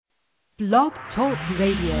Blog Talk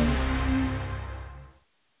Radio.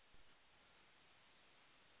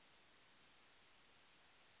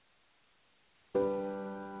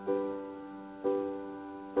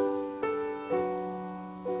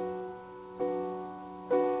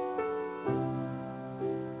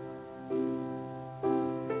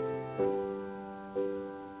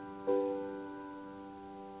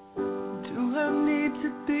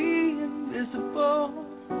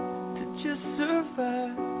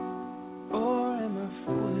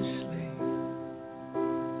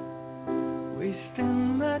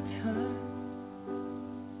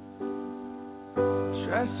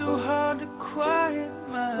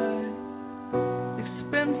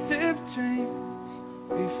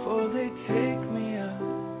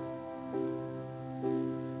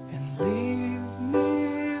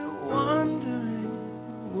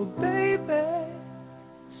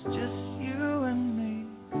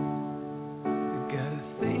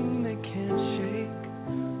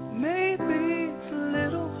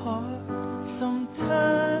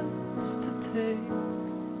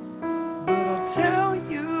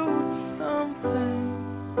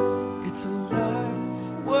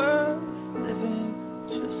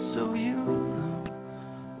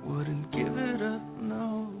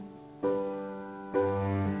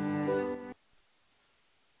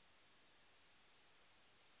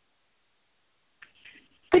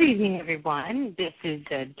 Good evening, everyone. This is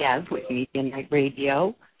Deb with Nite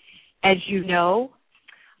Radio. As you know,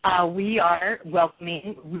 we are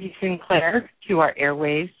welcoming Rie Sinclair to our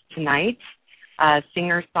airwaves tonight.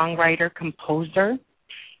 Singer, songwriter, composer.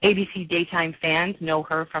 ABC daytime fans know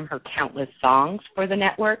her from her countless songs for the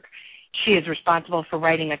network. She is responsible for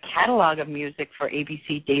writing a catalog of music for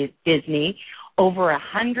ABC Disney, over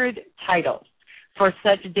 100 titles for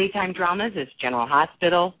such daytime dramas as General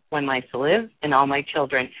Hospital, One Life to Live, and All My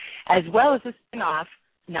Children, as well as the spin-off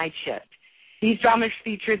Night Shift. These dramas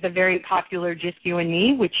featured the very popular Just You and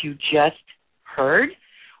Me, which you just heard,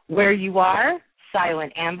 Where You Are,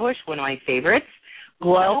 Silent Ambush, one of my favorites,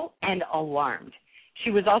 Glow, and Alarmed.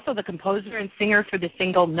 She was also the composer and singer for the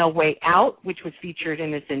single No Way Out, which was featured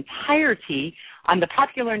in its entirety on the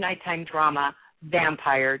popular nighttime drama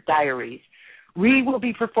Vampire Diaries. Rie will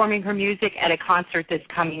be performing her music at a concert this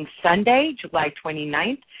coming Sunday, July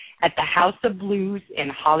 29th, at the House of Blues in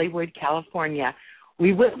Hollywood, California.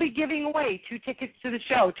 We will be giving away 2 tickets to the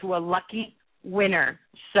show to a lucky winner,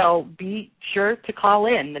 so be sure to call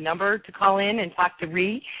in. The number to call in and talk to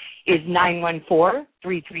Rie is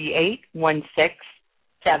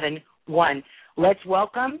 914-338-1671. Let's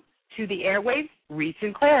welcome to the airwaves Rie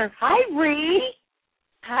Sinclair. Hi, Rie.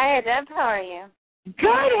 Hi, Deb. How are you?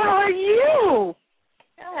 Good. How are you?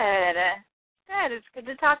 Good. Good. It's good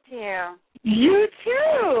to talk to you. You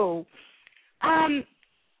too.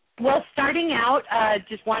 Well, starting out,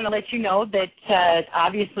 just want to let you know that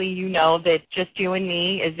obviously you know that Just You and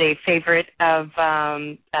Me is a favorite of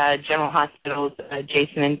General Hospital's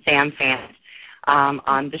Jason and Sam fans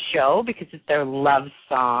on the show because it's their love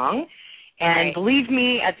song. And right. Believe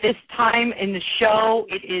me, at this time in the show,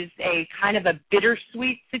 it is a kind of a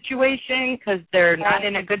bittersweet situation because they're not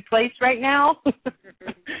in a good place right now.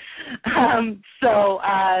 So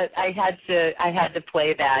I had to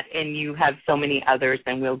play that, and you have so many others,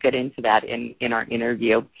 and we'll get into that in our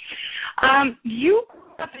interview. You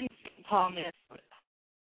grew up in St. Paul, Minnesota.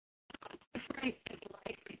 Different is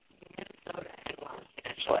life between Minnesota and Los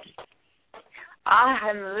Angeles.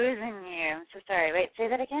 I'm losing you. So sorry. Wait, say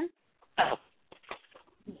that again? Oh.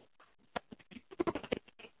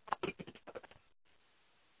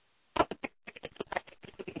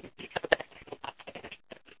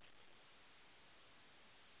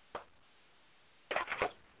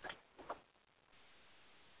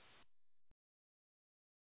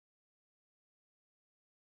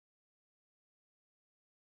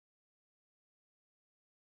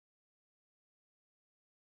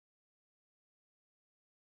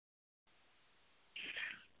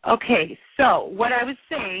 Okay, so what I was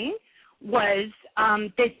saying was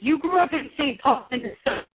that you grew up in St. Paul,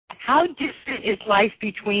 Minnesota. How different is life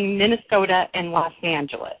between Minnesota and Los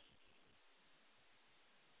Angeles?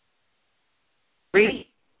 Rie?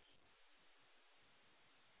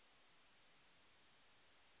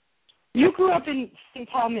 You grew up in St.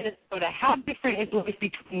 Paul, Minnesota. How different is life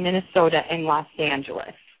between Minnesota and Los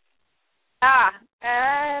Angeles?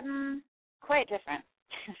 Quite different.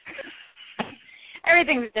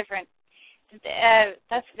 Everything's different.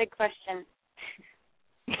 That's a big question.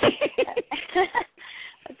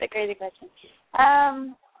 That's a crazy question.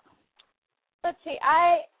 Let's see.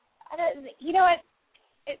 You know what?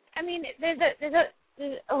 There's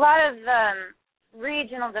a lot of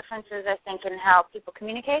regional differences, I think, in how people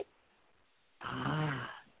communicate.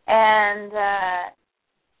 And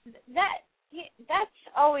that's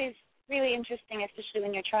always really interesting, especially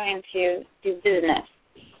when you're trying to do business,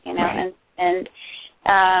 you know. Right. And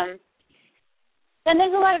then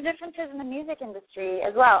there's a lot of differences in the music industry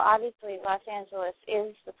as well. Obviously, Los Angeles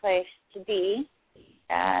is the place to be.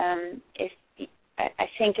 If I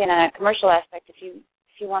think in a commercial aspect, if you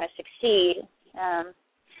want to succeed,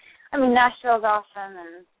 I mean, Nashville's awesome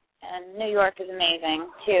and New York is amazing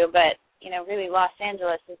too, but you know, really Los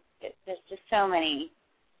Angeles there's just so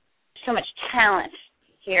much talent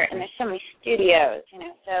here, and there's so many studios, you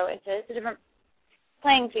know, so it's a different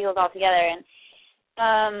playing field altogether.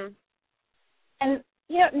 And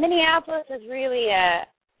you know, Minneapolis is really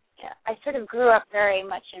I sort of grew up very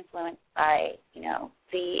much influenced by, you know,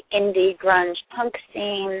 the indie grunge punk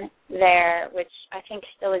scene there, which I think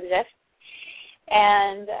still exists.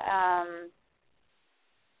 And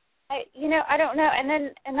I don't know. And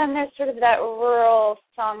then there's sort of that rural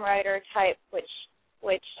songwriter type, which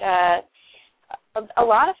a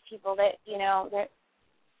lot of people that, you know,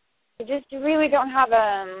 they just really don't have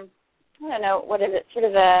I don't know, what is it, sort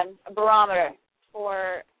of a barometer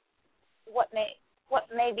for what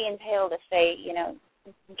may be entailed if they, you know,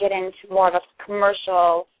 get into more of a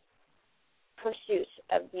commercial pursuit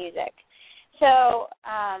of music. So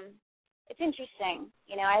it's interesting.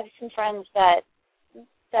 You know, I have some friends that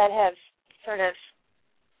have sort of,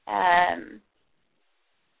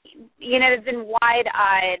 you know, they've been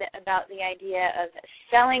wide-eyed about the idea of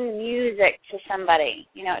selling music to somebody.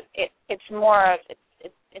 You know, it's more of,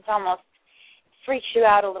 it's almost freaks you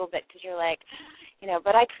out a little bit because you're like, you know,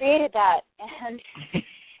 but I created that, and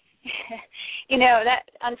you know that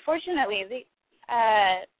unfortunately,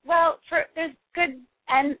 there's good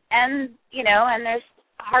and you know, and there's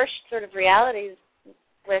harsh sort of realities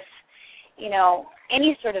with, you know,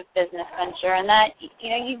 any sort of business venture, and that, you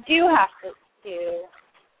know, you do have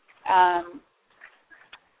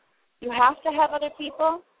you have to have other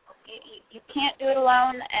people. You can't do it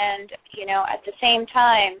alone, and you know, at the same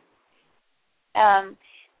time,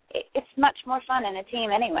 it's much more fun in a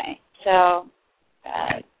team anyway. So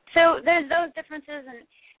there's those differences, and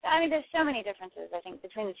I mean, there's so many differences, I think,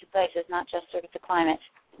 between the two places, not just sort of the climate.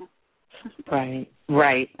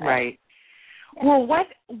 Right. Well,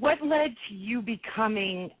 what led to you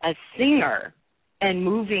becoming a singer and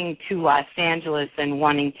moving to Los Angeles and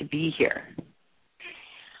wanting to be here?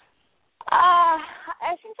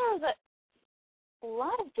 I think there was a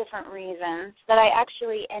lot of different reasons that I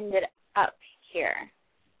actually ended up here.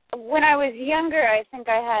 When I was younger, I think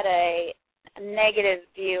I had a negative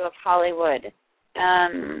view of Hollywood,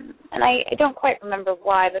 and I don't quite remember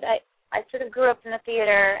why, but I sort of grew up in the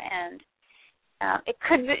theater, and it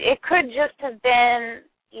could just have been,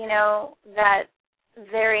 you know, that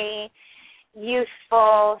very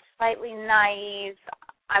youthful, slightly naive.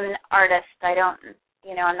 I'm an artist. I don't,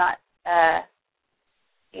 you know, I'm not,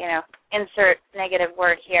 you know, insert negative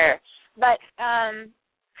word here, but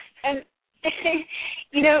and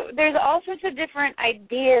you know, there's all sorts of different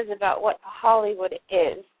ideas about what Hollywood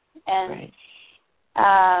is, and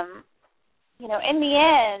you know, in the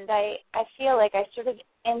end, I feel like I sort of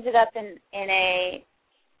ended up in a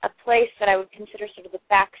place that I would consider sort of the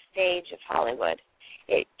backstage of Hollywood.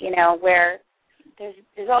 You know, where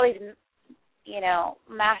there's all these, you know,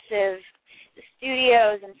 massive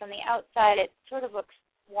studios, and from the outside it sort of looks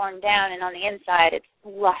worn down, and on the inside it's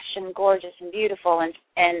lush and gorgeous and beautiful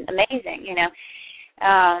and amazing, you know.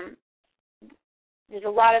 There's a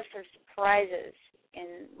lot of sort of surprises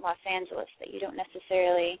in Los Angeles that you don't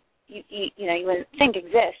necessarily, you know, you wouldn't think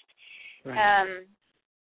exist. Right.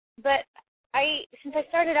 But since I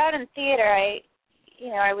started out in theater, I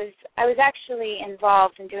was actually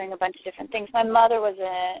involved in doing a bunch of different things. My mother was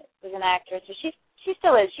an actress, so she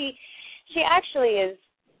still is. She actually is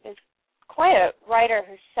quite a writer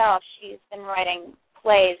herself. She's been writing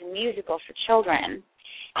plays and musicals for children,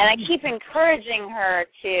 and I keep encouraging her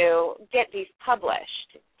to get these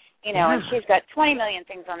published. You know, and she's got 20 million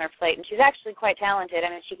things on her plate, and she's actually quite talented. I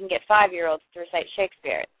mean, she can get 5-year-olds to recite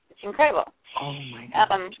Shakespeare. It's incredible. Oh my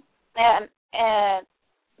God.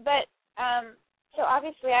 So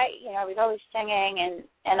obviously, I was always singing,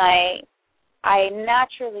 and I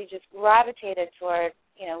naturally just gravitated toward,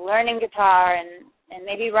 you know, learning guitar and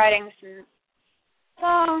maybe writing some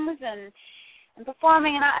songs and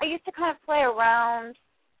performing. And I used to kind of play around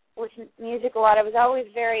with music a lot. I was always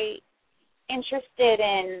very interested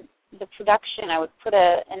in the production. I would put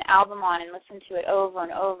an album on and listen to it over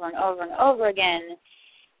and over and over and over again,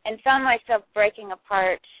 and found myself breaking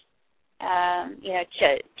apart, you know,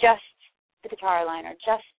 just the guitar line or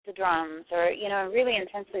just the drums, or, you know, really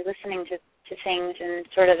intensely listening to to things in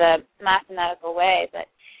sort of a mathematical way. But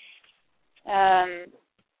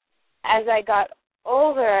as I got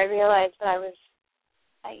older, I realized that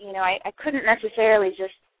I couldn't necessarily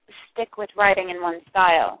just stick with writing in one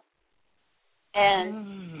style.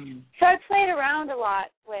 And so I played around a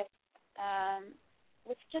lot with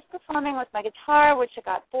just performing with my guitar, which I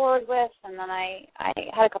got bored with, and then I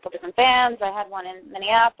had a couple different bands. I had one in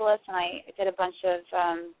Minneapolis, and I did a bunch of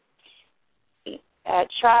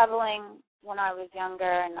traveling when I was younger,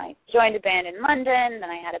 and I joined a band in London, then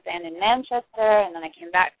I had a band in Manchester, and then I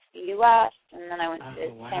came back to the U.S., and then I went to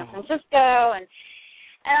San Francisco, and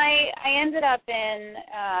I ended up in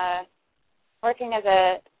working as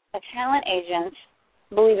a talent agent.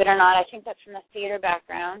 Believe it or not, I think that's from the theater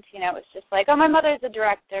background. You know, it's just like, oh, my mother's a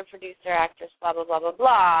director, producer, actress, blah, blah, blah, blah,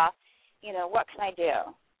 blah. You know, what can I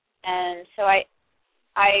do? And so I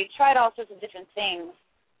tried all sorts of different things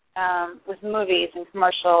with movies and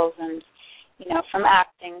commercials and, you know, from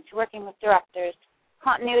acting to working with directors,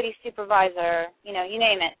 continuity supervisor, you know, you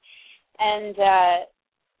name it. And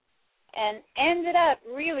ended up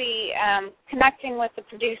really connecting with the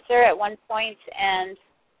producer at one point, and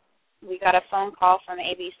we got a phone call from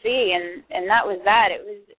ABC, and that was that. It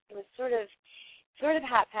was sort of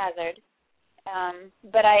haphazard,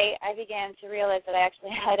 but I began to realize that I actually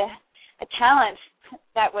had a talent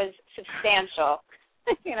that was substantial,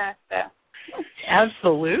 you know. So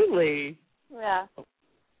absolutely, yeah.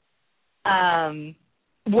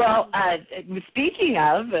 Well, speaking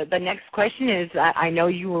of, the next question is, I know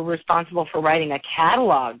you were responsible for writing a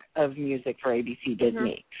catalog of music for ABC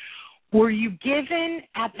Disney. Were you given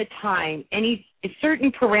at the time any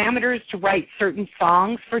certain parameters to write certain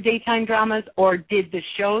songs for daytime dramas, or did the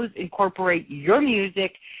shows incorporate your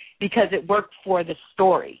music because it worked for the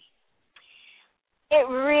story? It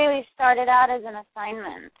really started out as an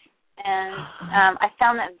assignment, and I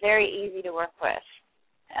found that very easy to work with.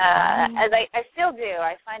 As I still do,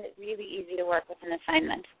 I find it really easy to work with an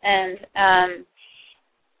assignment. And,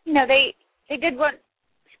 you know, they did want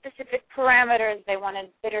specific parameters. They wanted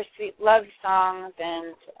bittersweet love songs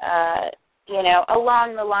and, you know,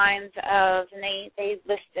 along the lines of, and they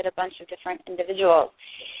listed a bunch of different individuals.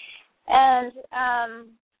 And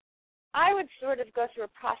I would sort of go through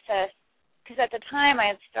a process, because at the time I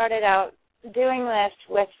had started out doing this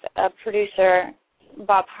with a producer,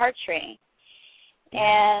 Bob Hartree.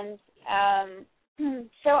 And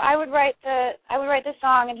so I would write the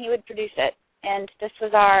song, and he would produce it. And it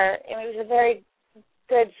was a very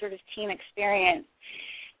good sort of team experience.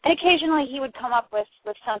 And occasionally he would come up with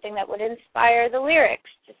something that would inspire the lyrics.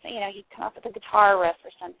 Just, you know, he'd come up with a guitar riff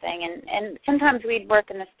or something, and sometimes we'd work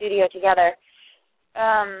in the studio together.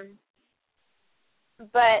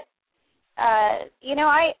 But you know,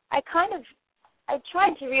 I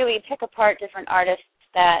tried to really pick apart different artists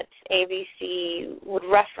that ABC would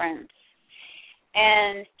reference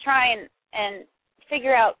and try and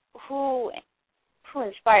figure out who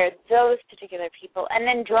inspired those particular people, and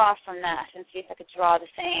then draw from that and see if I could draw the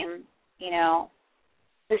same, you know,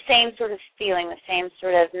 the same sort of feeling, the same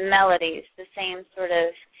sort of melodies, the same sort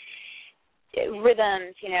of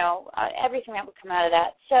rhythms, you know, everything that would come out of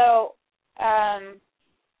that. So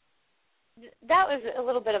that was a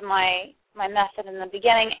little bit of my method in the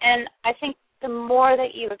beginning, and I think the more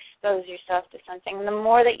that you expose yourself to something, the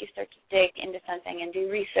more that you start to dig into something and do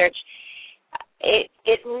research,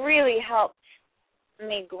 it really helped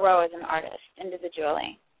me grow as an artist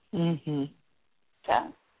individually. Mm-hmm.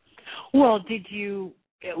 So. Well, did you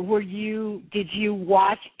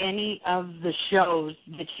watch any of the shows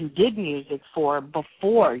that you did music for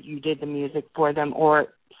before you did the music for them,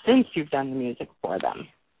 or since you've done the music for them?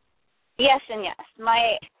 Yes and yes.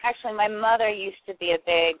 My mother used to be a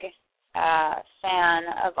big fan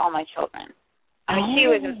of All My Children. I mean, she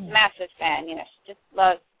was a massive fan. You know, she just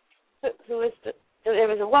loved. There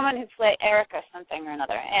was a woman who played Erica something or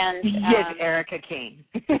another, and yes, Erica Kane.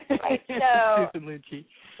 Right. So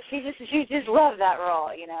she just loved that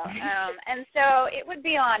role, you know. And so it would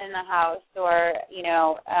be on in the house, or you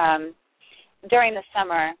know, during the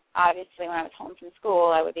summer. Obviously, when I was home from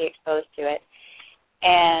school, I would be exposed to it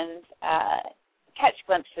and catch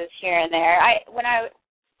glimpses here and there. I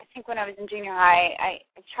think when I was in junior high, I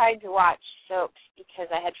tried to watch soaps because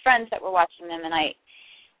I had friends that were watching them, and I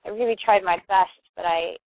really tried my best, but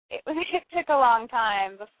it took a long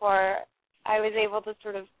time before I was able to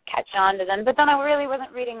sort of catch on to them. But then I really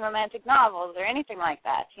wasn't reading romantic novels or anything like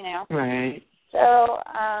that, you know. Right. So,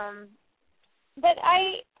 but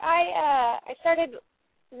I started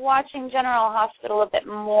watching General Hospital a bit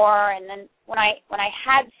more, and then when I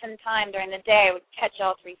had some time during the day, I would catch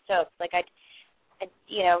all three soaps. Like I'd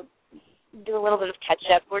you know, do a little bit of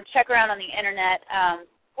catch-up or check around on the internet,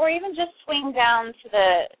 or even just swing down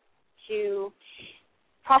to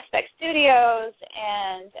Prospect Studios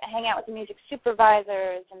and hang out with the music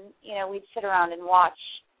supervisors, and, you know, we'd sit around and watch.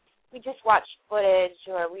 We'd just watch footage,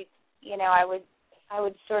 or I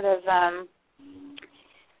would sort of, I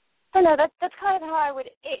don't know, that's kind of how I would,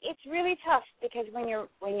 it's really tough because when you're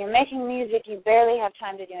making music, you barely have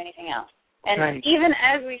time to do anything else. And right. Even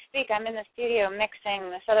as we speak, I'm in the studio mixing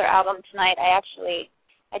this other album tonight. I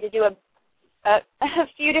had to do a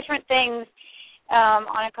few different things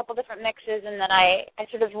on a couple different mixes, and then I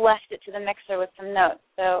sort of left it to the mixer with some notes.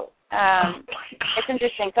 So it's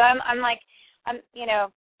interesting. So you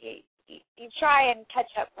try and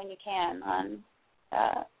catch up when you can on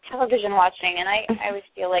television watching, and I always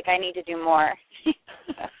feel like I need to do more.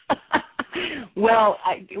 Well,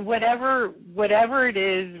 whatever it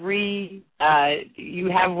is, Rie, you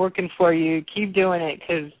have working for you, keep doing it,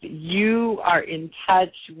 because you are in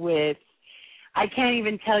touch with, I can't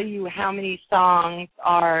even tell you how many songs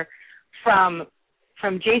are from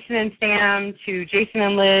Jason and Sam to Jason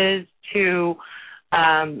and Liz to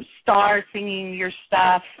Star singing your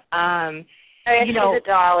stuff. She's a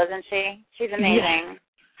doll, isn't she? She's amazing. Yeah.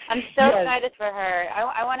 I'm so excited for her.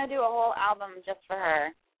 I want to do a whole album just for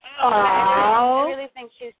her. I really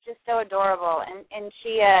think she's just so adorable, and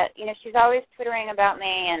she, she's always twittering about me,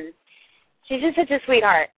 and she's just such a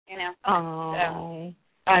sweetheart, you know. Oh,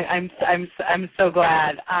 so. I'm so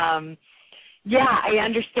glad. I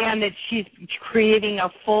understand that she's creating a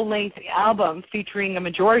full-length album featuring a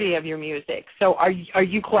majority of your music. So, are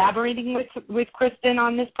you collaborating with Kristen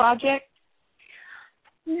on this project?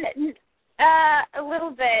 A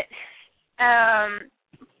little bit.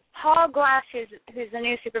 Paul Glass, who's the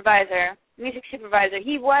new music supervisor,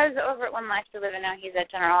 he was over at One Life to Live, and now he's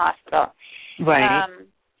at General Hospital. Right.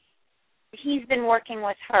 He's been working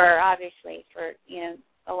with her, obviously, for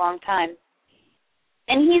a long time,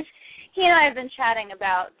 and he and I have been chatting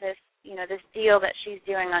about this, this deal that she's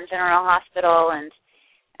doing on General Hospital, and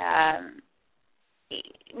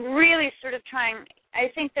really sort of trying.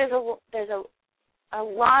 I think there's a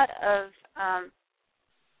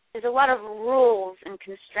lot of rules and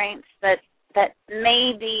constraints that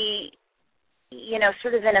may be,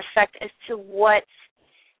 sort of in effect as to what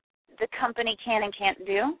the company can and can't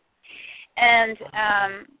do. And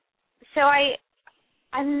so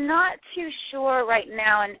I'm not too sure right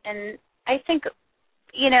now, and I think,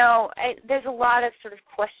 there's a lot of sort of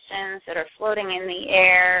questions that are floating in the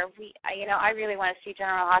air. I really want to see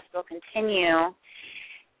General Hospital continue.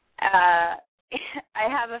 I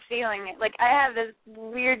have a feeling, I have this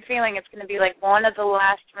weird feeling it's going to be like one of the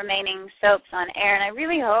last remaining soaps on air, and I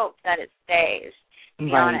really hope that it stays, to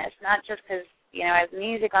be honest, not just because, I have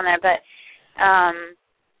music on there, but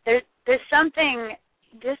there's something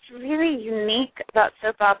just really unique about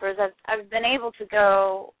soap operas. I've been able to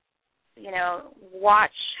go,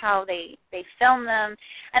 watch how they film them,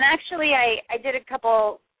 and actually I did a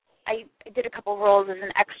couple roles as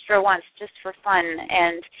an extra once just for fun,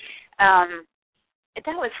 and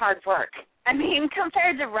that was hard work. I mean,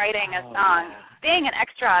 compared to writing a song, being an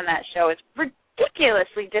extra on that show is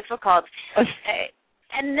ridiculously difficult.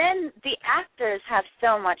 And then the actors have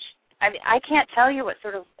so much. I can't tell you what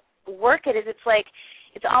sort of work it is.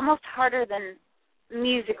 It's almost harder than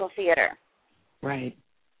musical theater. Right.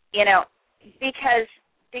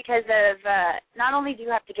 Because of not only do you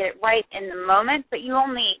have to get it right in the moment, but you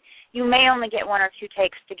may only get one or two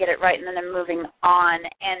takes to get it right, and then they're moving on.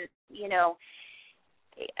 And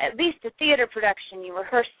at least a theater production, you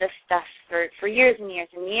rehearse this stuff for years and years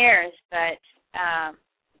and years, but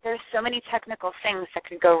there's so many technical things that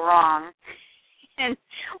could go wrong. And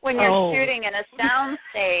when you're shooting in a sound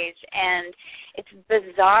stage, and it's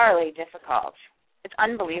bizarrely difficult. It's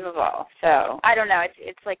unbelievable. So I don't know.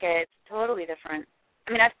 It's totally different.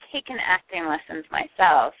 I mean, I've taken acting lessons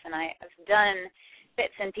myself, and I've done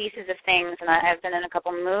bits and pieces of things, and I've been in a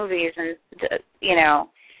couple movies, and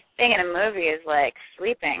being in a movie is like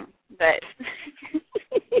sleeping. But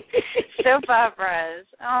soap operas,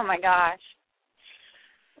 oh my gosh,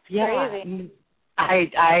 it's crazy.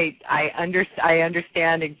 I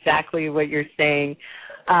understand exactly what you're saying.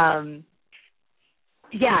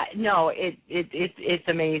 It's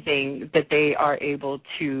amazing that they are able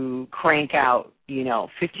to crank out,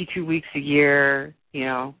 52 weeks a year,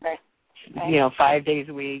 5 days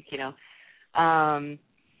a week,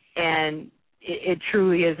 and it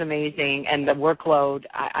truly is amazing. And the workload,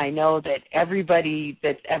 I know that everybody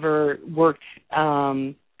that's ever worked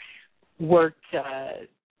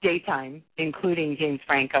daytime, including James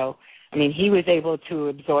Franco, I mean, he was able to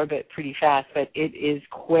absorb it pretty fast, but it is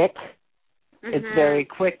quick. Mm-hmm. It's very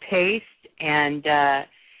quick-paced, and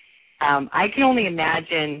I can only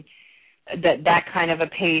imagine that kind of a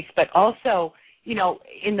pace, but also, you know,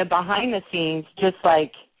 in the behind the scenes, just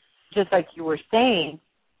like you were saying,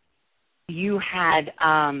 you had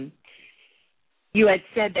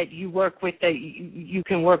said that you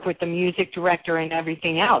can work with the music director and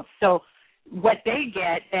everything else. So what they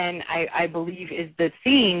get then, I believe, is the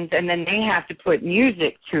scenes, and then they have to put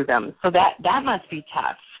music to them. So that must be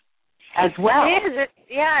tough as well. It is.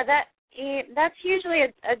 That's usually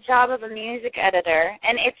a job of a music editor,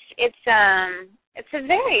 and it's a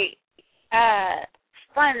very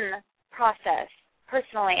fun process.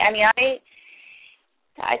 Personally, I mean,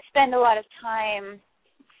 I spend a lot of time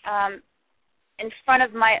in front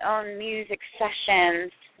of my own music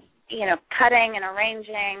sessions, you know, cutting and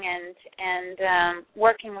arranging and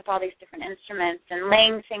working with all these different instruments and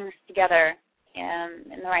laying things together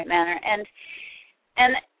in the right manner.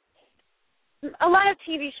 And a lot of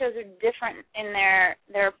TV shows are different in their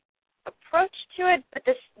approach to it, but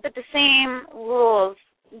the same rules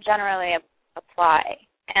generally apply.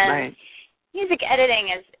 And right. Music editing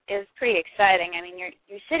is pretty exciting. I mean,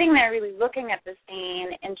 you're sitting there really looking at the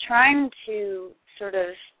scene and trying to sort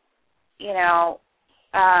of, you know,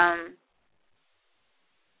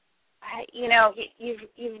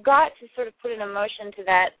 you've got to sort of put an emotion to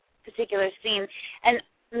that particular scene, and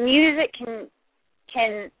music can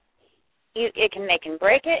make and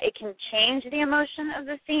break it. It can change the emotion of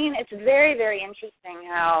the scene. It's very, very interesting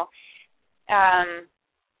how,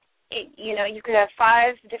 you could have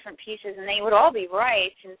 5 different pieces and they would all be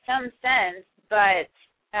right in some sense, but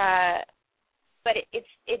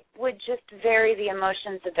it would just vary the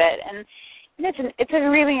emotions a bit, and it's a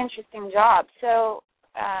really interesting job. So,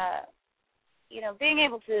 being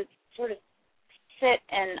able to sort of sit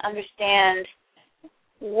and understand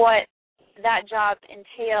what that job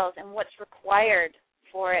entails and what's required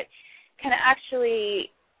for it can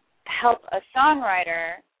actually help a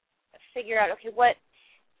songwriter figure out, okay,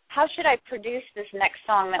 how should I produce this next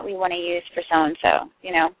song that we want to use for so-and-so,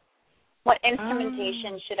 you know? What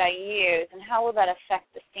instrumentation should I use, and how will that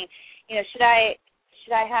affect the scene? You know, should I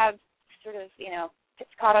have sort of, you know,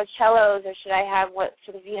 pizzicato cellos, or should I have what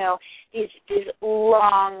sort of, you know, these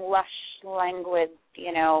long, lush, languid,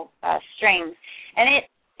 you know, strings? And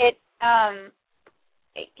it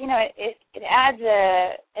adds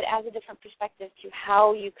a different perspective to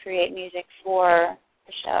how you create music for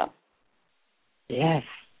the show. Yes,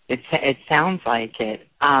 it sounds like it.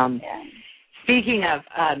 Speaking of,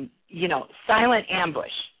 Silent Ambush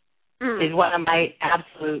is one of my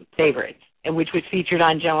absolute favorites, which was featured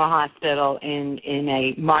on General Hospital in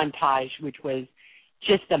a montage, which was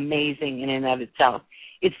just amazing in and of itself.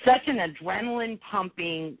 It's such an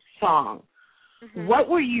adrenaline-pumping song. Mm-hmm. What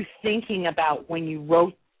were you thinking about when you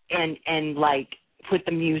wrote and like put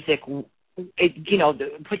the music,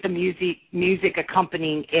 put the music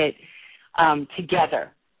accompanying it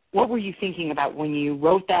together? What were you thinking about when you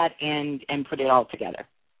wrote that and put it all together?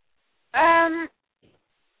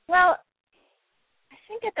 Well, I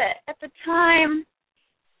think at the time,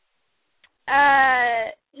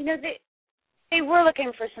 they were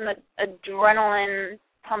looking for some adrenaline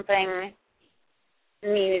pumping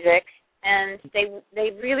music, and they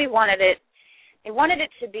really wanted it. They wanted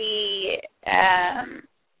it to be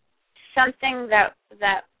something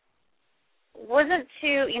that wasn't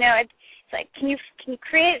too, it's like, can you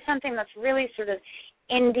create something that's really sort of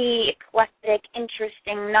indie, eclectic,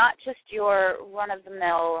 interesting, not just your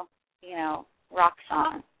run-of-the-mill, rock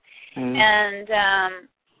song. Mm-hmm. And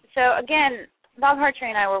so, again, Bob Hartree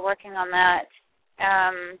and I were working on that.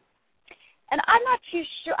 And I'm not too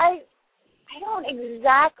sure. I don't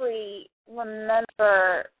exactly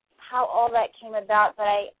remember how all that came about, but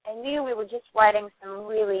I knew we were just writing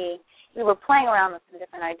we were playing around with some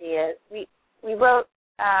different ideas. We wrote,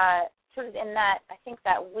 sort of in that, I think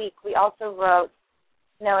that week, we also wrote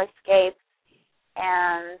No Escape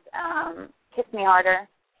and Kiss Me Harder.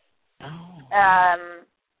 Oh.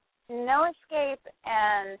 No Escape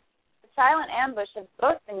and Silent Ambush have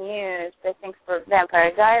both been used, I think, for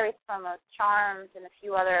Vampire Diaries promos, Charms, and a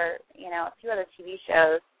few other TV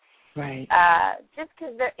shows. Right. Just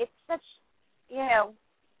because it's such,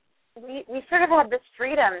 we sort of had this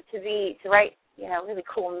freedom to write, really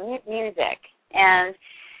cool music, and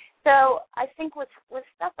so I think with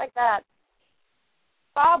stuff like that,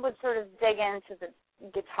 Bob would sort of dig into the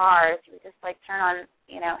guitars. He would just turn on,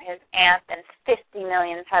 his amp and 50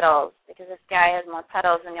 million pedals, because this guy has more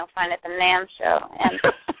pedals than you'll find at the NAMM show.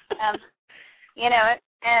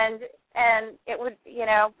 And, and it would,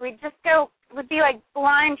 we'd just go, it would be like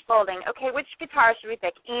blindfolding. Okay, which guitar should we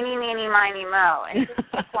pick? Eeny, meeny, miny, mo, and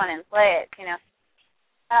just pick one and play it,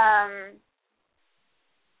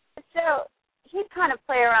 So he'd kind of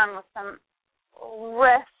play around with some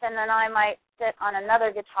riffs, and then I might sit on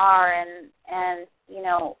another guitar and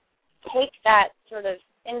take that sort of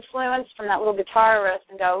influence from that little guitar riff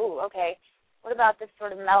and go, ooh, okay, what about this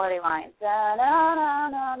sort of melody line? Da, da, da,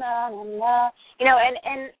 da, da, da, da.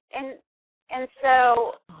 And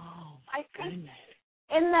so I think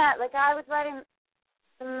in that, like, I was writing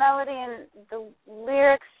the melody and the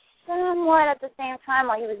lyrics somewhat at the same time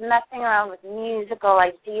while he was messing around with musical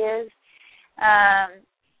ideas. And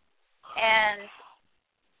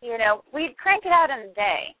we'd crank it out in a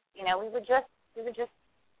day. We would just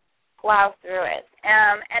plow through it.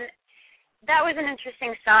 And that was an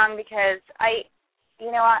interesting song because I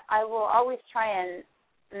will always try and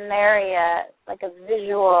marry a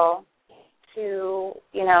visual to,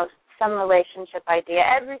 some relationship idea.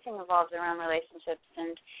 Everything evolves around relationships,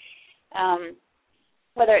 and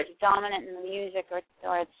whether it's dominant in the music or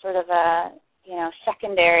it's sort of a,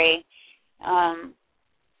 secondary,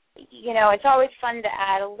 it's always fun to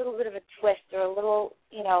add a little bit of a twist or a little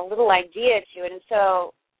idea to it. And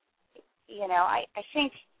so, I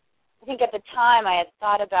think at the time I had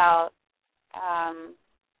thought about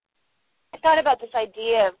this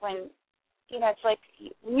idea of when, it's like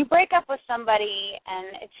when you break up with somebody and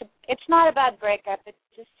it's not a bad breakup, it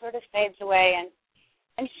just sort of fades away,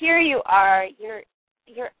 and here you are,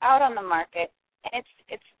 you're out on the market, and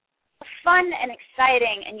it's fun and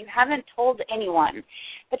exciting, and you haven't told anyone,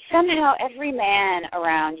 but somehow every man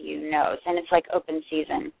around you knows, and it's like open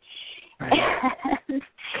season.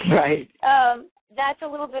 Right. That's a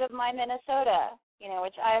little bit of my Minnesota,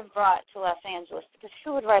 which I've brought to Los Angeles, because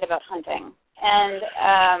who would write about hunting? And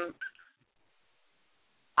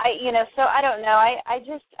so I don't know.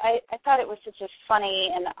 I thought it was such a funny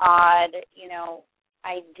and odd,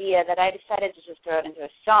 idea that I decided to just throw it into a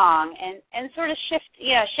song and sort of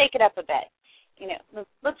shake it up a bit.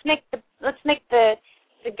 Let's make the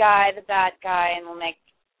guy the bad guy, and we'll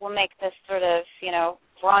make this sort of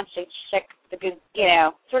raunchy chick the good,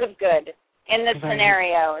 sort of good in this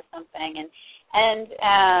scenario or something, and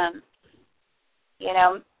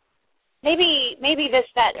maybe this,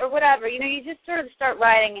 that, or whatever. You just sort of start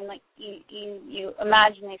writing, and like you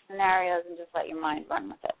imagine these scenarios and just let your mind run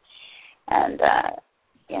with it. And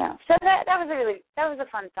so that was a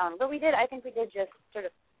fun song. But I think we did just sort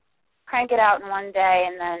of crank it out in one day,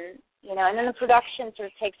 and then the production sort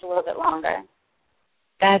of takes a little bit longer.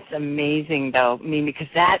 That's amazing, though. I mean, because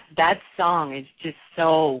that song is just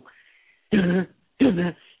so, I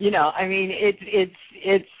mean,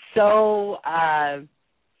 it's so.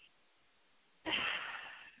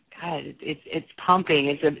 God, it's pumping.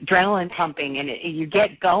 It's adrenaline pumping, and you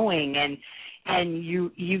get going, and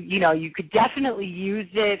you could definitely use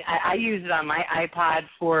it. I use it on my iPod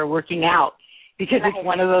for working out because it's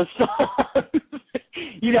one of those songs,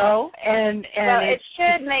 and well, it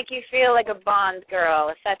should make you feel like a Bond girl,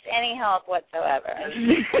 if that's any help whatsoever.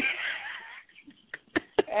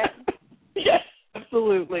 Yes,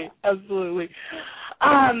 absolutely.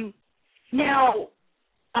 Now,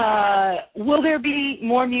 will there be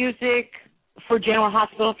more music for General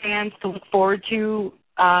Hospital fans to look forward to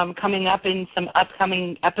coming up in some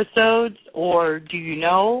upcoming episodes, or do you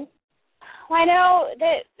know? Well, I know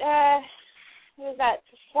that there was that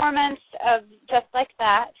performance of Just Like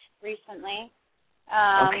That recently,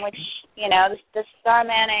 which, the Star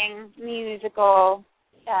Manning musical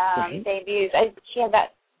debuts. She had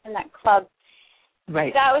that in that club.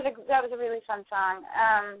 Right. That was a really fun song.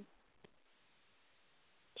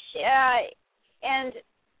 And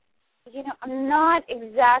I'm not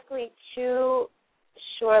exactly too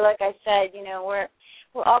sure. Like I said, we're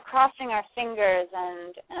all crossing our fingers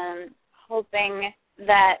and hoping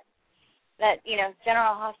that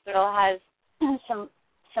General Hospital has some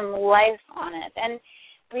life on it. And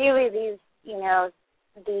really, these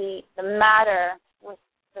the matter with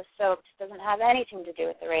the soaps doesn't have anything to do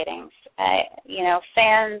with the ratings.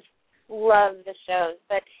 Fans love the shows,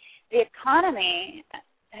 but the economy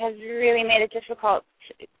has really made it difficult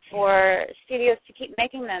for studios to keep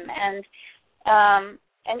making them, and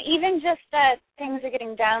even just that things are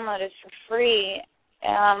getting downloaded for free.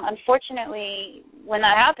 Unfortunately, when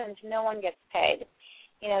that happens, no one gets paid.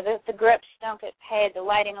 The grips don't get paid, the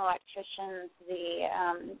lighting electricians,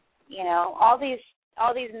 all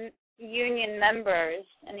these union members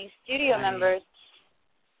and these studio members,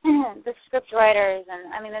 the script writers,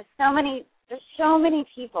 and I mean, there's so many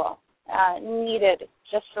people needed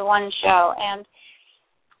just for one show, and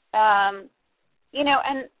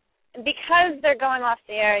because they're going off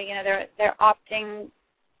the air, they're opting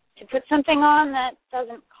to put something on that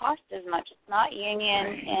doesn't cost as much. It's not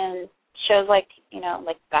union in shows like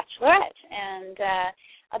Bachelorette and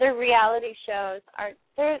other reality shows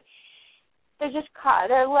they're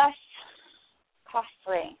less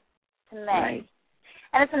costly to make. Right.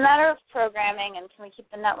 And it's a matter of programming, and can we keep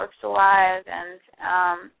the networks alive, and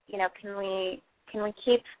can we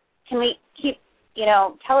keep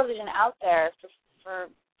television out there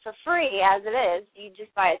for free as it is. You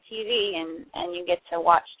just buy a TV and you get to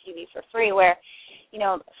watch TV for free, where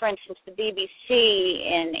for instance, the BBC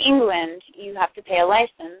in England, you have to pay a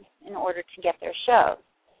license in order to get their shows.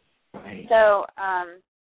 Right. So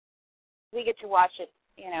we get to watch it,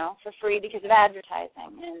 for free because of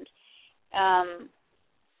advertising. And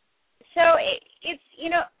so it's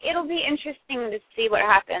it'll be interesting to see what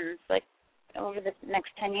happens, like, over the next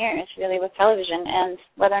 10 years, really, with television, and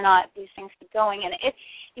whether or not these things keep going. And if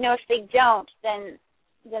they don't, then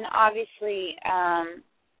obviously,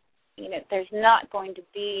 there's not going to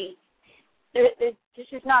be this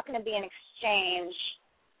is not going to be an exchange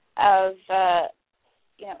of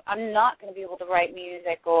I'm not going to be able to write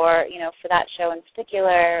music, or for that show in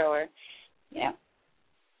particular, or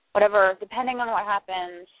whatever. Depending on what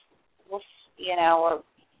happens, or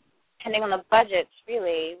depending on the budgets,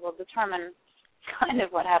 really, will determine kind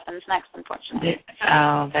of what happens next, unfortunately.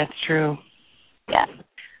 Oh, that's true. Yeah.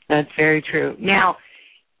 That's very true. Now,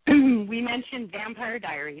 we mentioned Vampire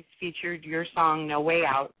Diaries featured your song No Way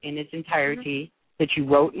Out in its entirety that you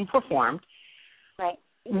wrote and performed. Right.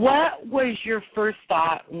 What was your first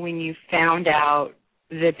thought when you found out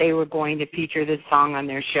that they were going to feature this song on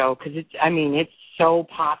their show? Because it's so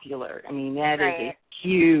popular. That is a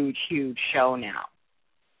huge, huge show now.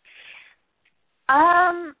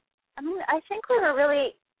 I think we were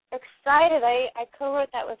really excited. I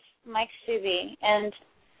co-wrote that with Mike Suby, and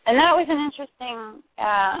that was an interesting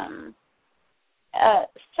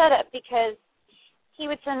setup, because he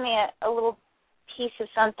would send me a little piece of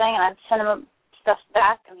something, and I'd send him stuff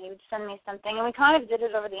back, and he would send me something, and we kind of did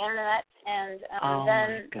it over the internet. And then,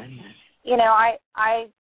 my goodness. I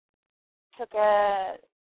took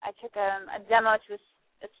a demo to a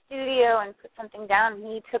studio and put something down, and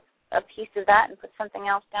he took a piece of that and put something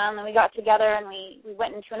else down. And we got together and we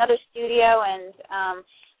went into another studio and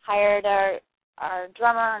hired our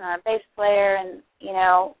drummer and our bass player, and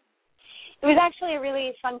it was actually a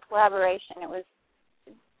really fun collaboration. It was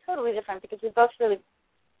totally different because we both really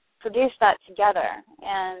produced that together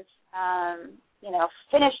and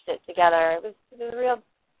finished it together. It was a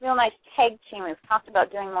real nice tag team. We've talked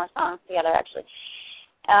about doing more songs together, actually.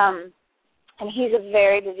 And he's a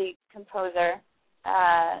very busy composer.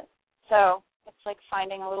 So it's like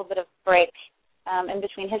finding a little bit of break in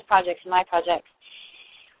between his projects and my projects.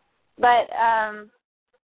 But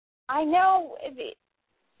I know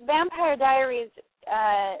Vampire Diaries,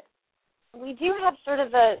 we do have sort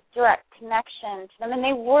of a direct connection to them, and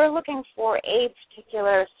they were looking for a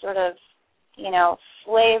particular sort of,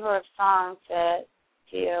 flavor of song to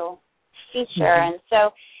feature. And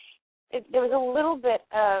so there was a little bit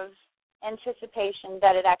of anticipation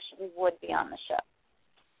that it actually would be on the show.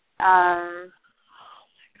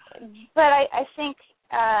 But I think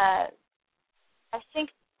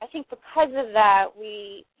because of that,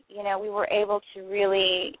 we were able to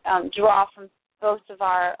really draw from both of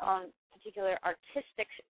our own particular artistic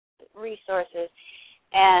resources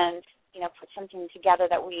and put something together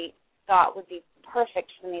that we thought would be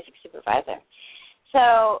perfect for the music supervisor.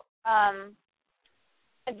 So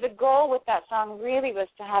the goal with that song really was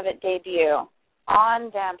to have it debut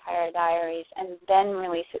on Vampire Diaries and then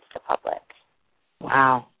release it to the public.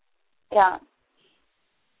 Wow. Yeah.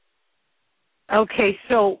 Okay,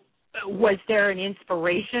 so was there an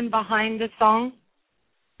inspiration behind the song?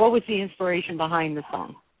 What was the inspiration behind the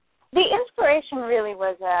song? The inspiration really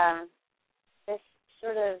was this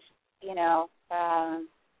sort of,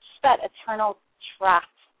 that eternal track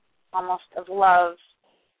almost of love,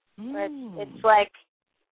 where it's like,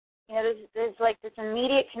 there's like this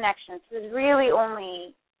immediate connection. So there's really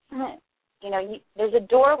only, there's a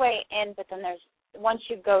doorway in, but then once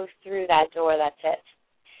you go through that door, that's it.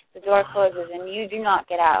 The door closes and you do not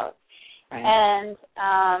get out. Right. And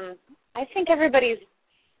I think everybody's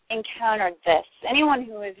encountered this. Anyone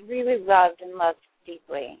who has really loved and loved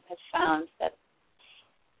deeply has found that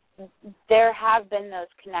there have been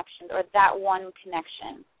those connections, or that one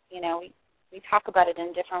connection. We talk about it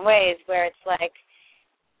in different ways, where it's like,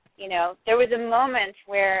 there was a moment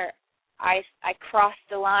where I crossed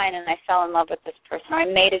the line and I fell in love with this person. I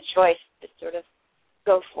made a choice to sort of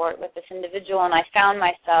go for it with this individual, and I found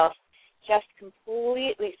myself just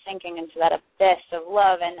completely sinking into that abyss of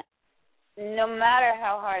love, and no matter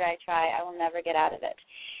how hard I try, I will never get out of it.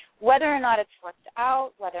 Whether or not it's worked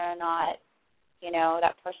out, whether or not,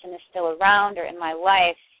 that person is still around or in my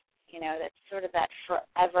life, that's sort of that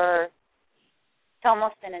forever, it's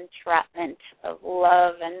almost an entrapment of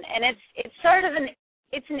love. And it's sort of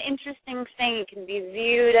it's an interesting thing. It can be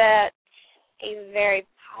viewed at a very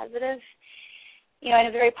positive, in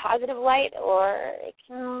a very positive light, or it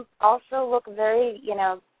can also look very,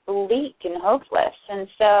 bleak and hopeless. And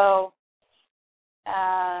so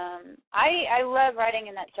I love writing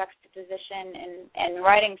in that juxtaposition and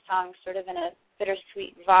writing songs sort of in a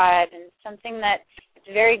bittersweet vibe and something that it's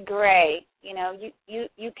very gray.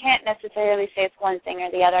 You can't necessarily say it's one thing or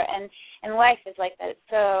the other, and life is like that.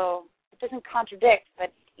 So it doesn't contradict,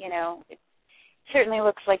 but it certainly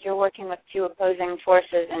looks like you're working with two opposing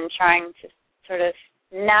forces and trying to sort of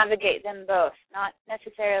navigate them both, not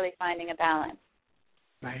necessarily finding a balance.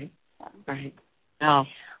 Right. So. Right. Oh,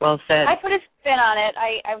 well said. I put a spin on it.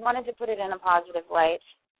 I wanted to put it in a positive light,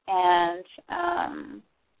 and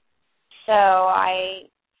so I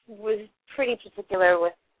was pretty particular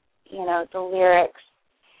with, the lyrics,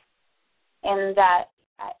 in that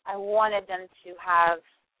I wanted them to have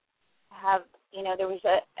there was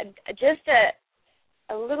just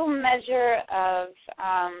a little measure of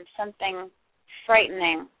something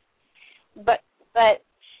frightening, but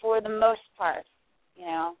for the most part,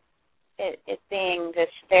 it being this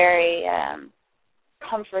very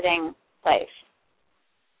comforting place.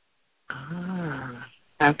 Ah,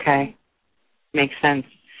 okay. Makes sense.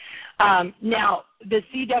 Now, the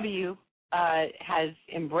CW has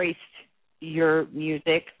embraced your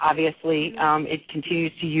music. Obviously, it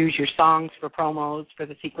continues to use your songs for promos for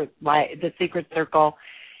the Secret Circle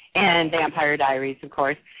and Vampire Diaries, of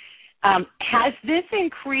course. Has this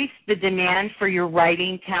increased the demand for your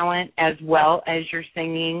writing talent as well as your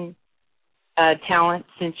singing talent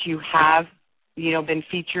since you have, been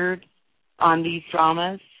featured on these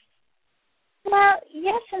dramas? Well,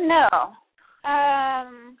 yes and no.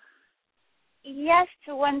 Yes,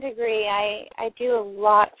 to one degree. I do a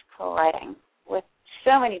lot of co-writing with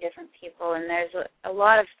so many different people, and there's a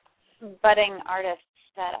lot of budding artists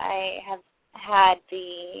that I have had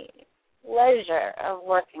the pleasure of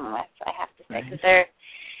working with, I have to say, because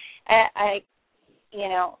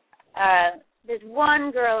there's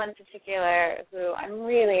one girl in particular who I'm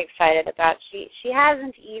really excited about. She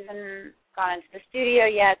hasn't even gone into the studio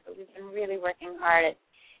yet, but we've been really working hard at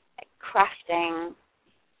crafting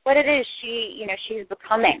what it is she's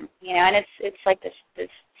becoming, and it's like this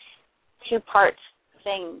two-part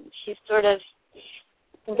thing. She's sort of,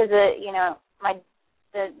 because the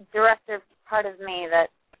director part of me that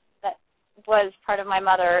was part of my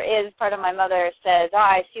mother, is part of my mother, says,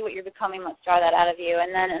 I see what you're becoming, let's draw that out of you. And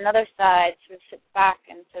then another side sort of sits back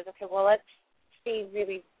and says, okay, well, let's see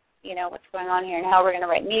really, what's going on here and how we're going to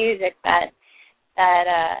write music that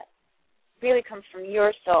really comes from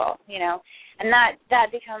your soul, and that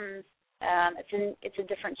becomes, it's a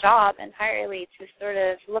different job entirely to sort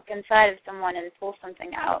of look inside of someone and pull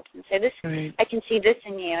something out and say, I can see this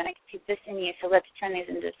in you and I can see this in you, so let's turn these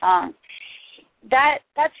into songs.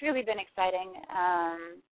 That's really been exciting.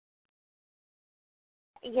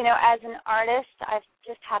 As an artist, I've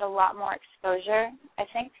just had a lot more exposure, I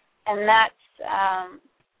think, and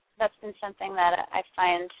that's been something that I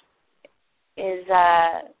find is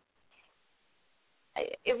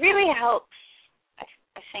it really helps.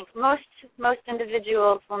 I think most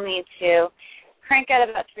individuals will need to crank out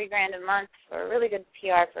about $3,000 a month for a really good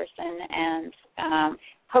PR person, and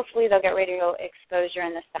hopefully they'll get radio exposure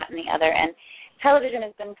and this, that, and the other. And television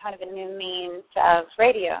has been kind of a new means of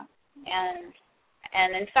radio, and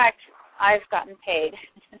in fact, I've gotten paid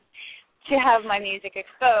to have my music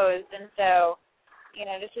exposed, and so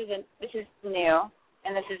this is new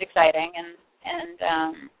and this is exciting, and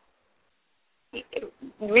it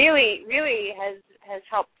really, really has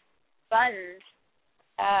helped fund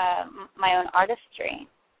my own artistry.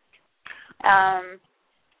 I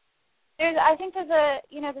think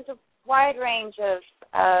there's a wide range of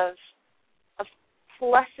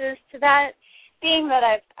pluses to that, being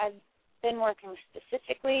that I've been working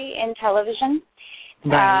specifically in television.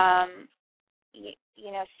 Right.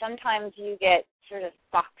 Sometimes you get sort of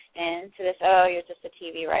boxed into this, you're just a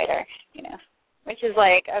TV writer, which is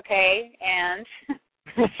like, okay, and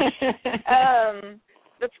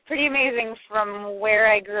that's pretty amazing from where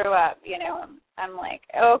I grew up, I'm like,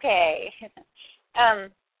 okay.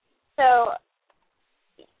 So,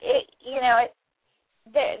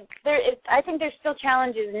 I think there's still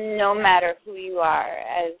challenges no matter who you are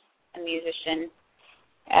as a musician.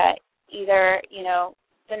 Either,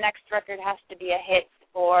 the next record has to be a hit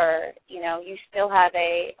or, you still have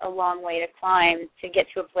a long way to climb to get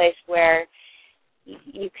to a place where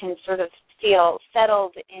you can sort of feel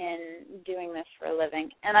settled in doing this for a living.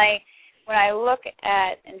 And when I look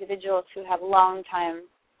at individuals who have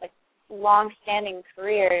long-standing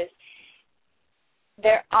careers,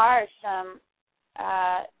 there are some,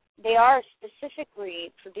 they are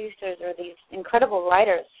specifically producers or these incredible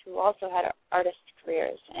writers who also had artist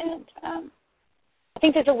careers. And I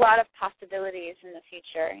think there's a lot of possibilities in the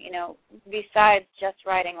future, besides just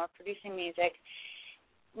writing or producing music,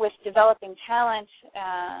 with developing talent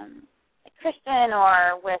like Kristen,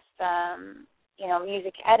 or with,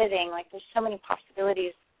 music editing. Like, there's so many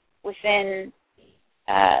possibilities within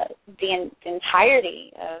the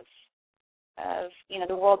entirety of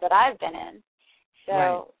the world that I've been in. So,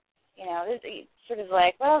 right. It's sort of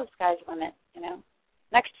like, well, the sky's the limit,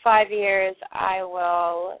 Next 5 years, I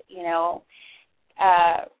will,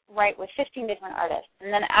 write with 15 different artists.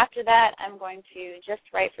 And then after that, I'm going to just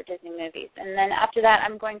write for Disney movies. And then after that,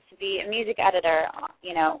 I'm going to be a music editor,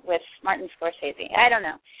 with Martin Scorsese. I don't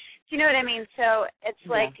know. Do you know what I mean? So it's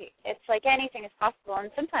like anything is possible.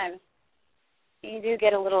 And sometimes you do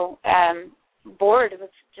get a little bored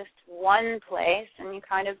with just one place, and you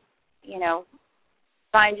kind of,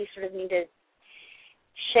 find you sort of need to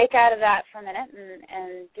shake out of that for a minute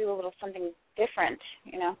and do a little something different,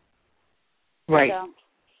 Right. So,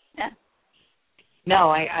 yeah. No,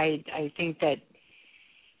 I think that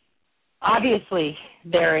obviously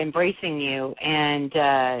they're embracing you, and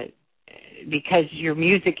because your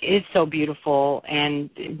music is so beautiful, and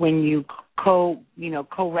when you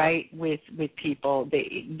co-write with people,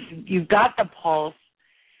 you've got the pulse.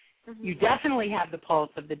 Mm-hmm. You definitely have the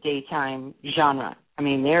pulse of the daytime genre. I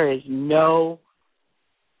mean, there is no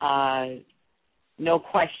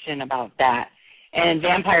question about that. And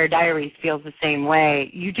Vampire Diaries feels the same way.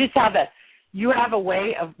 You just have a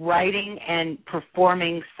way of writing and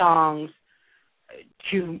performing songs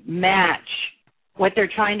to match what they're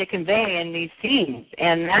trying to convey in these scenes,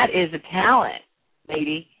 and that is a talent,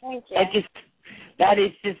 lady. Thank you. That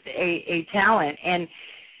is just a talent. And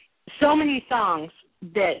so many songs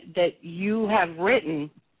that you have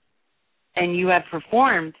written and you have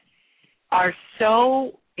performed are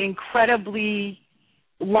so incredibly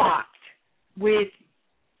locked with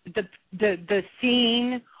the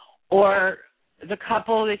scene or the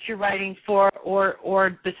couple that you're writing for,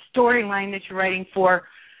 or the storyline that you're writing for.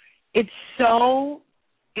 It's so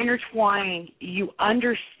intertwined. You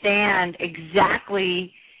understand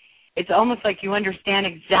exactly. It's almost like you understand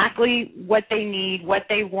exactly what they need, what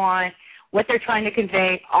they want, what they're trying to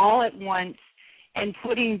convey all at once, and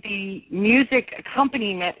putting the music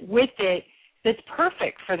accompaniment with it that's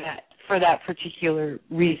perfect for that particular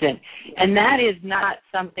reason. And that is not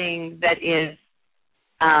something that is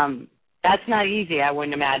that's not easy, I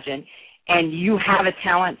wouldn't imagine. And you have a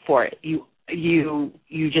talent for it. You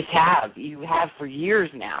just have. You have for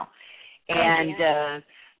years now. And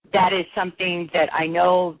that is something that I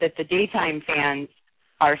know that the daytime fans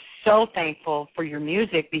are so thankful for your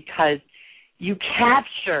music, because you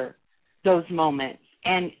capture those moments.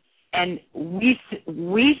 And we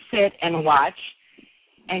sit and watch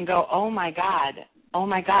and go, oh my God,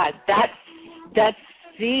 that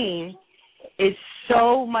scene is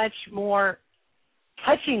so much more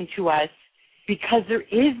touching to us because there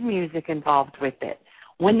is music involved with it.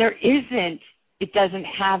 When there isn't, it doesn't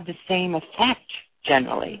have the same effect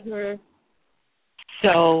generally. Mm-hmm.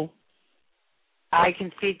 So I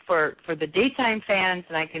can speak for the daytime fans,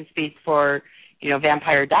 and I can speak for,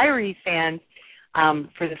 Vampire Diaries fans,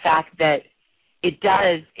 for the fact that it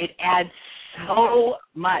adds so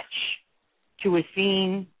much to a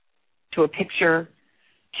scene, to a picture,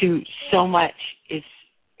 to so much.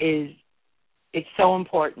 It's so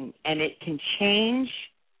important, and it can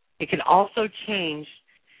also change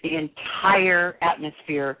the entire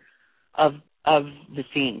atmosphere of the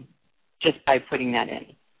scene just by putting that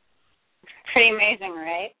in. Pretty amazing,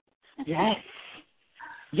 right?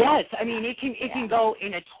 Yes. I mean, it can go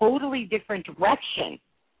in a totally different direction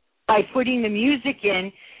by putting the music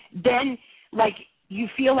in. Then, like, you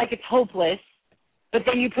feel like it's hopeless, but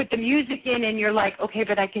then you put the music in, and you're like, okay,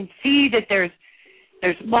 but I can see that there's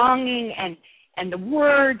longing, and the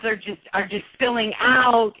words are just spilling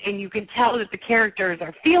out, and you can tell that the characters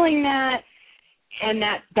are feeling that, and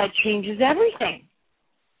that changes everything.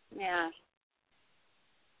 Yeah.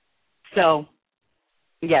 So,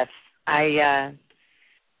 yes,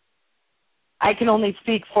 I can only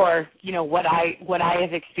speak for, what I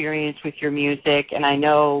have experienced with your music, and I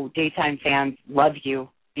know daytime fans love you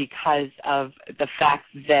because of the fact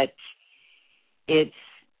that it's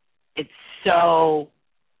so,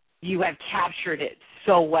 you have captured it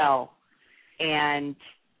so well, and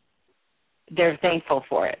they're thankful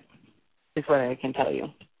for it, is what I can tell you.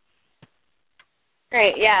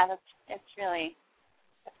 Great, yeah, it's really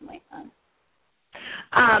definitely fun.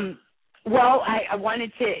 Well, I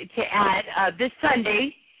wanted to add, this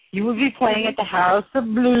Sunday, you will be playing at the House of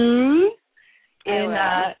Blues in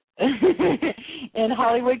in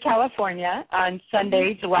Hollywood, California on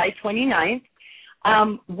Sunday, July 29th.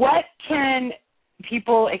 What can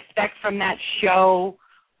people expect from that show,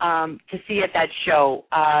 to see at that show?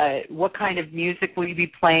 What kind of music will you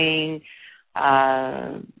be playing?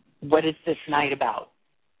 What is this night about?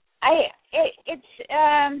 I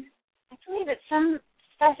believe it's some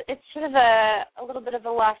stuff. It's sort of a little bit of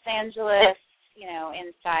a Los Angeles,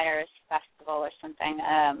 Insiders Festival or something.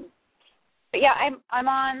 But yeah, I'm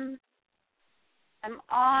on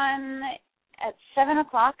at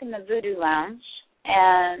 7:00 in the Voodoo Lounge,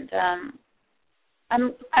 and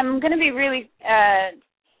I'm going to be really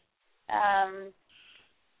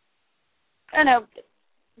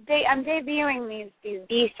I'm debuting these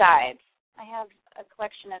B-sides. I have a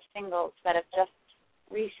collection of singles that have just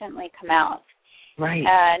recently come out. Right.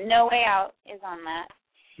 No Way Out is on that.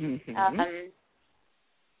 Mm-hmm.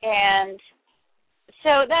 And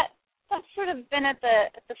so that's sort of been at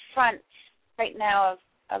the front right now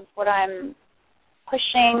of what I'm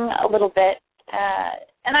pushing a little bit.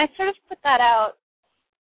 And I sort of put that out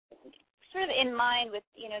sort of in mind with,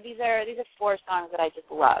 these are 4 songs that I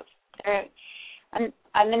just love.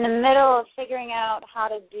 I'm in the middle of figuring out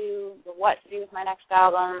what to do with my next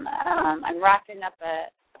album. I'm wrapping up a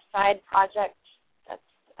side project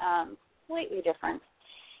that's completely different.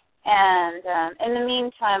 And in the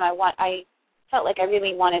meantime, I felt like I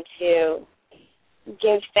really wanted to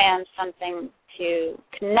give fans something to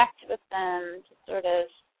connect with them, to sort of,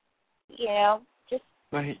 just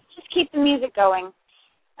keep the music going.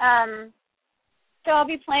 So I'll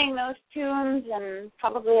be playing those tunes and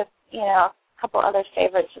probably a couple other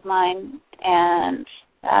favorites of mine, and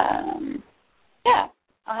I'll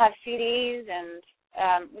have CDs and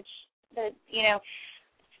it's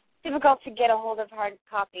difficult to get a hold of hard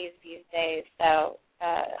copies these days. So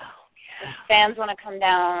if fans want to come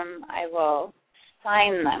down, I will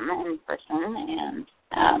sign them in person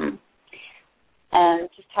and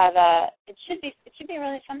just have it should be a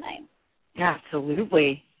really fun night.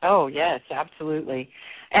 Absolutely. Oh, yes, absolutely.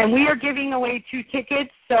 And we are giving away 2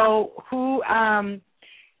 tickets, so who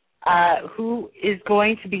is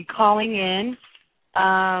going to be calling in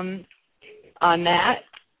on that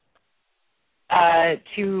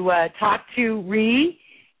to talk to Rie,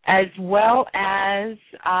 as well as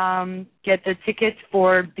get the tickets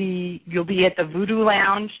you'll be at the Voodoo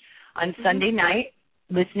Lounge on Sunday night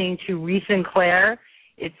listening to Rie Sinclair.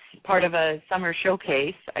 It's part of a summer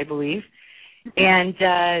showcase, I believe. And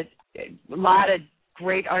a lot of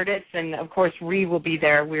great artists, and of course Rie will be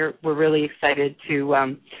there. We're really excited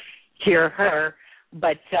to hear her.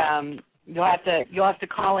 But you'll have to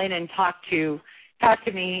call in and talk to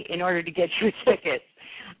me in order to get your tickets.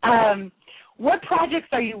 What projects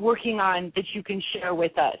are you working on that you can share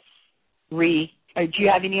with us, Rie? Do you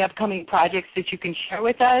have any upcoming projects that you can share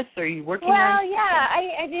with us? Are you working on? Well, yeah,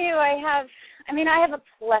 I do. I have a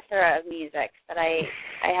plethora of music that I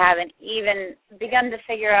haven't even begun to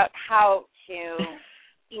figure out how to,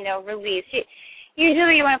 release.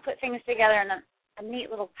 Usually you want to put things together in a neat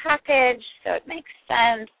little package so it makes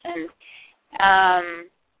sense. And,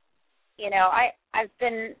 I've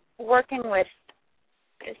been working with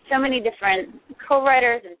so many different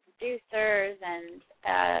co-writers and producers and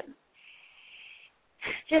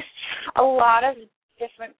just a lot of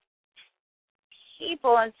different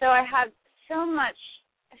people. And so I have so much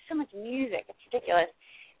music. It's ridiculous.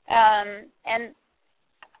 And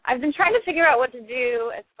I've been trying to figure out what to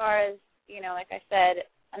do as far as, like I said,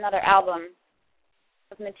 another album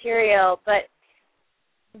of material. But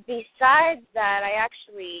besides that, I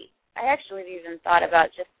actually even thought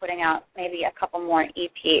about just putting out maybe a couple more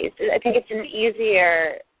EPs. I think it's an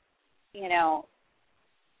easier,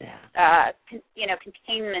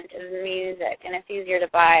 containment of music, and it's easier to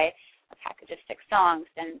buy a package of 6 songs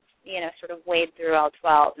than, sort of wade through all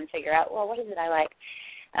 12 and figure out, well, what is it I like?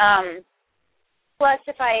 Plus,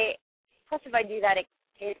 if I do that,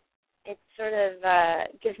 it sort of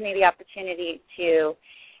gives me the opportunity to,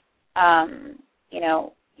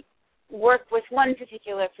 work with one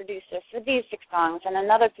particular producer for these 6 songs and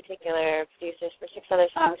another particular producer for 6 other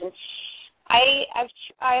songs. And I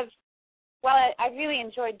really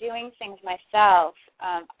enjoy doing things myself.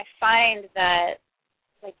 I find that,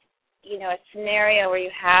 a scenario where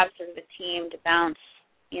you have sort of a team to bounce,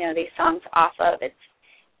 these songs off of, it's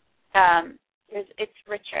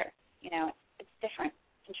richer. It's different.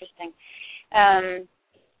 It's interesting.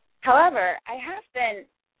 However, I've been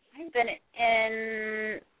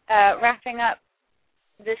in wrapping up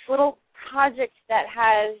this little project that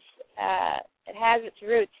has its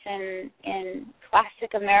roots in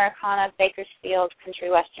classic Americana, Bakersfield, country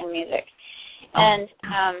western music. And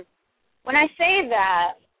when I say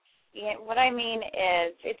that, what I mean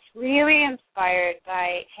is it's really inspired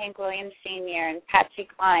by Hank Williams Sr. and Patsy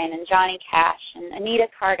Cline and Johnny Cash and Anita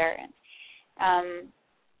Carter. And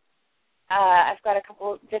I've got a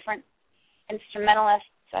couple different instrumentalists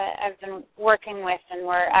I've been working with, and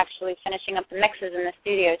we're actually finishing up the mixes in the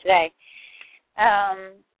studio today.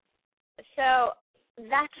 So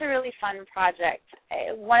that's a really fun project.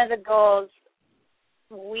 One of the goals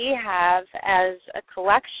we have as a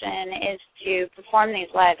collection is to perform these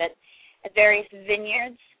live at various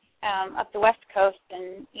vineyards up the West Coast,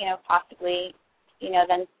 and possibly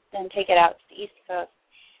then take it out to the East Coast.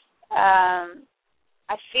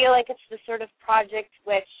 I feel like it's the sort of project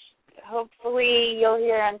which hopefully you'll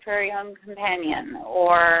hear on Prairie Home Companion,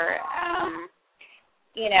 or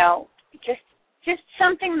just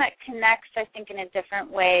something that connects, I think, in a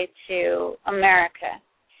different way to America.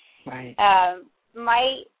 Right.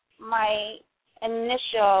 My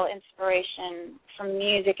initial inspiration from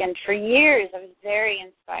music, and for years I was very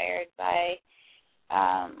inspired by,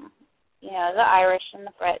 the Irish and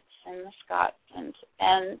the Brits and the Scots, and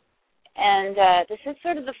this is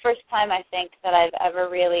sort of the first time I think that I've ever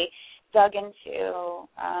really dug into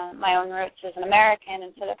my own roots as an American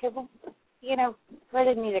and said, okay, well, where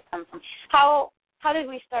did music come from? How did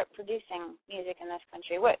we start producing music in this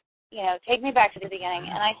country? What, take me back to the beginning.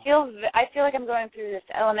 And I feel like I'm going through this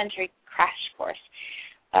elementary crash course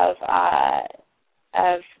of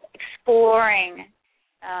exploring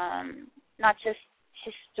not just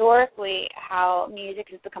historically how music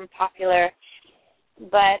has become popular,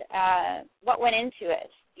 but what went into it,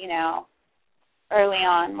 early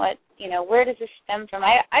on. Where does this stem from?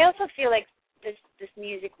 I also feel like this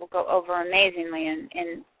music will go over amazingly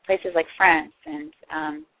in places like France and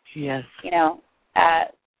yes,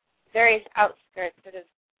 various outskirts, sort of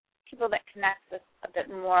people that connect with a bit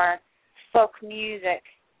more folk music.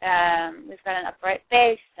 We've got an upright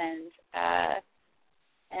bass and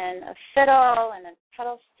a fiddle and a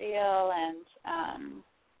pedal steel and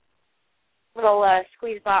little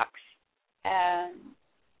squeeze box,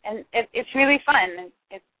 and it's really fun.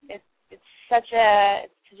 It's such a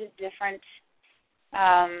different.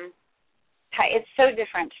 It's so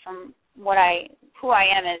different from who I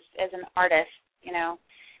am as an artist.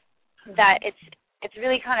 That it's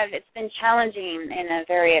really it's been challenging in a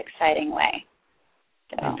very exciting way.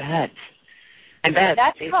 So, I bet.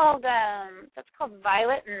 That's called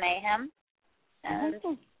Violet and Mayhem, and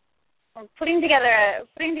I'm putting together a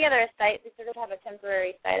site. We sort of have a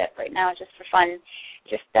temporary site up right now just for fun,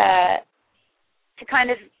 just to kind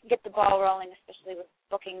of get the ball rolling, especially with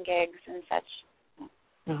booking gigs and such.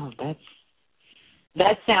 Oh,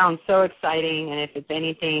 that sounds so exciting, and if it's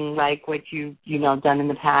anything like what you've done in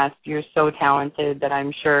the past, you're so talented that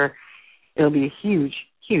I'm sure it'll be a huge,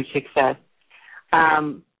 huge success.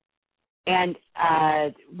 And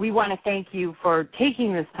we want to thank you for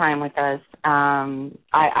taking this time with us.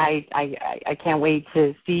 I can't wait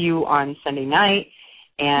to see you on Sunday night,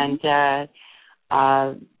 and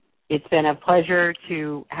it's been a pleasure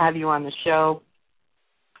to have you on the show.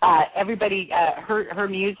 Everybody, her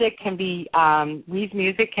music can be, Rie's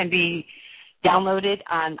music can be downloaded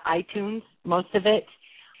on iTunes, most of it.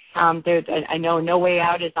 I know No Way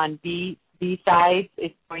Out is on B-Sides.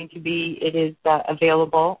 It is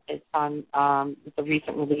available. It's on, it's a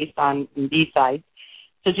recent release on B-Sides.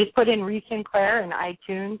 So just put in Rie Sinclair in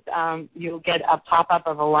iTunes. You'll get a pop-up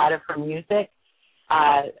of a lot of her music.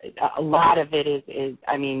 A lot of it is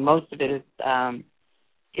most of it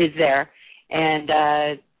is there. And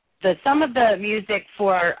some of the music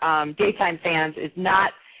for daytime fans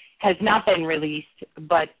has not been released,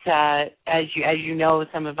 but as you know,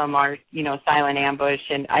 some of them are Silent Ambush,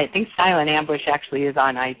 and I think Silent Ambush actually is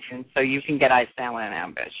on iTunes, so you can get Silent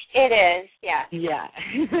Ambush. It is, yeah. Yeah.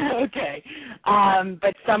 Okay.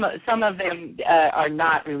 But some of them are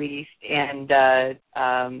not released, and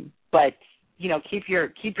but keep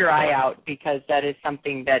your eye out, because that is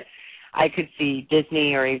something that I could see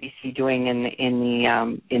Disney or ABC doing in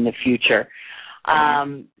the future.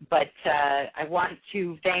 But I want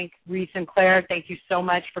to thank Rie Sinclair. Thank you so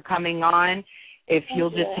much for coming on. If you'll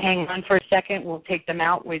just hang on for a second, we'll take them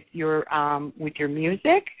out with your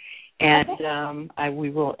music, and we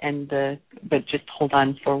will end but just hold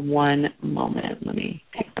on for one moment. Let me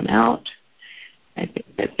take them out. I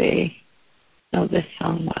think that they know this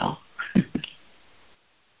song well.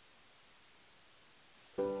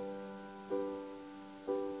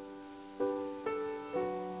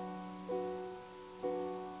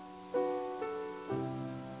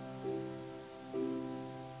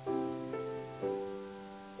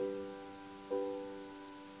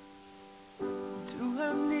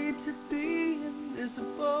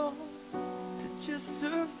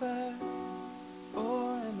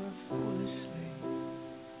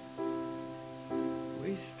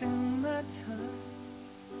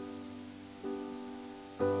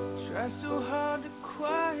 Try so hard to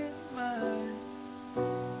quiet my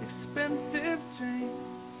expensive dreams.